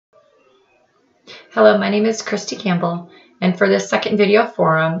Hello, my name is Christy Campbell, and for this second video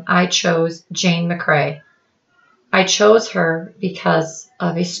forum, I chose Jane McCrae. I chose her because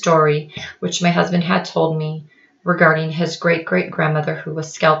of a story which my husband had told me regarding his great-great-grandmother who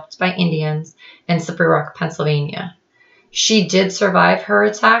was scalped by Indians in Slippery Rock, Pennsylvania. She did survive her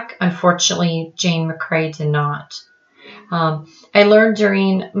attack. Unfortunately, Jane McCrae did not. I learned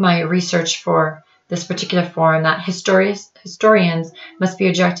during my research for this particular forum that historians must be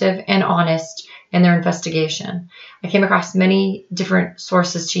objective and honest in their investigation. I came across many different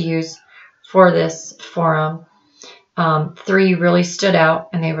sources to use for this forum. Three really stood out,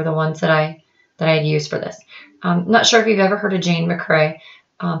 and they were the ones that I had used for this. Not sure if you've ever heard of Jane McCrae.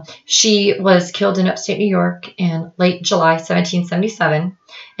 She was killed in upstate New York in late July 1777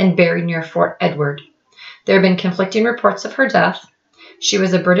 and buried near Fort Edward. There have been conflicting reports of her death. She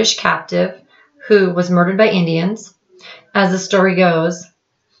was a British captive who was murdered by Indians. As the story goes,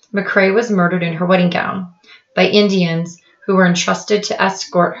 McCrae was murdered in her wedding gown by Indians who were entrusted to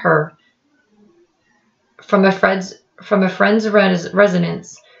escort her from a friend's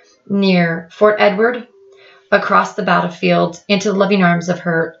residence near Fort Edward across the battlefield into the loving arms of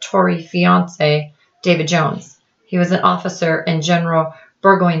her Tory fiancé, David Jones. He was an officer in General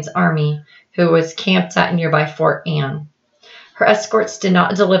Burgoyne's army who was camped at nearby Fort Anne. Her escorts did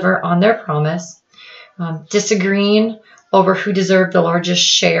not deliver on their promise, disagreeing over who deserved the largest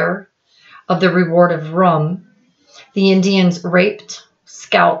share of the reward of rum. The Indians raped,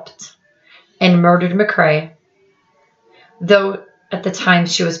 scalped, and murdered McCrae, though at the time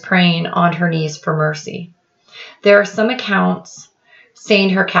she was praying on her knees for mercy. There are some accounts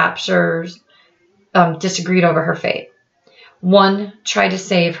saying her captors disagreed over her fate. One tried to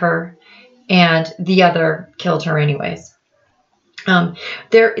save her, and the other killed her anyways.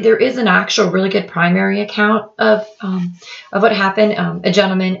 There is an actual really good primary account of what happened. A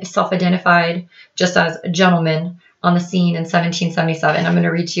gentleman self-identified just as a gentleman on the scene in 1777. I'm going to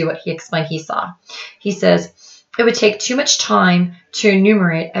read to you what he explained he saw. He says, "It would take too much time to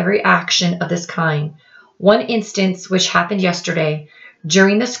enumerate every action of this kind. One instance which happened yesterday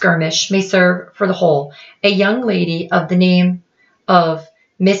during the skirmish may serve for the whole. A young lady of the name of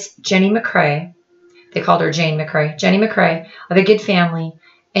Miss Jenny McCrae," they called her Jane McCrae, Jenny McCrae, of a good family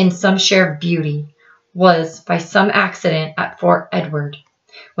and some share of beauty, was by some accident at Fort Edward.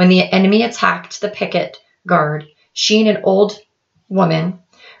 When the enemy attacked the picket guard, she and an old woman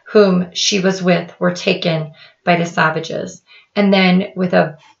whom she was with were taken by the savages, and then with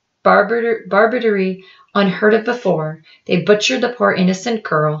a barbarity unheard of before, they butchered the poor innocent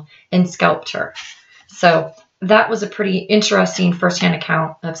girl and scalped her. So that was a pretty interesting firsthand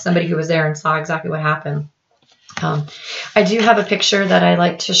account of somebody who was there and saw exactly what happened. I do have a picture that I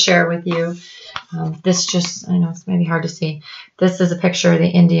like to share with you. I know it's maybe hard to see. This is a picture of the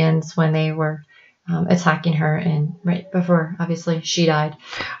Indians when they were attacking her, and right before, obviously, she died.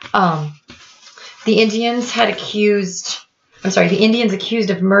 The Indians accused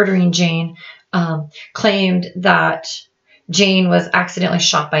of murdering Jane claimed that Jane was accidentally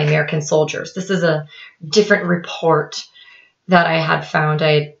shot by American soldiers. This is a different report that I had found.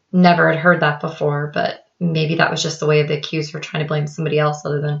 I never had heard that before, but maybe that was just the way of the accuser trying to blame somebody else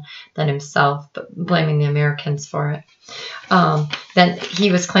other than himself, but blaming the Americans for it. Then he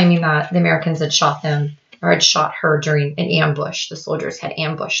was claiming that the Americans had shot them or had shot her during an ambush. The soldiers had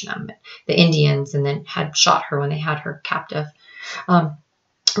ambushed them, the Indians, and then had shot her when they had her captive.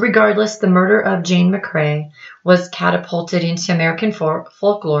 Regardless, the murder of Jane McCrae was catapulted into American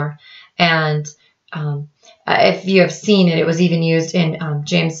folklore, and if you have seen it, it was even used in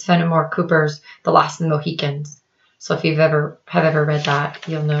James Fenimore Cooper's The Last of the Mohicans. So if you've ever read that,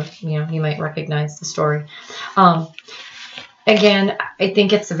 you'll know, you might recognize the story. Again, I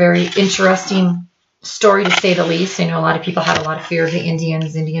think it's a very interesting story to say the least. I know a lot of people had a lot of fear of the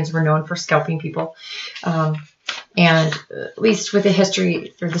Indians. Indians were known for scalping people. And at least with the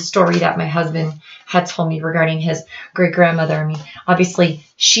history or the story that my husband had told me regarding his great-grandmother, I mean, obviously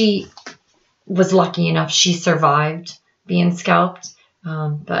she was lucky enough she survived being scalped,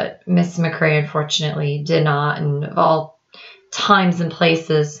 but Miss McCrae unfortunately did not, and of all times and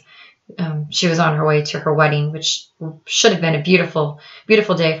places, she was on her way to her wedding, which should have been a beautiful,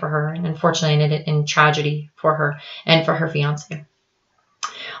 beautiful day for her, and unfortunately ended in tragedy for her and for her fiancé.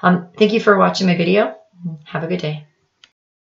 Thank you for watching my video. Have a good day.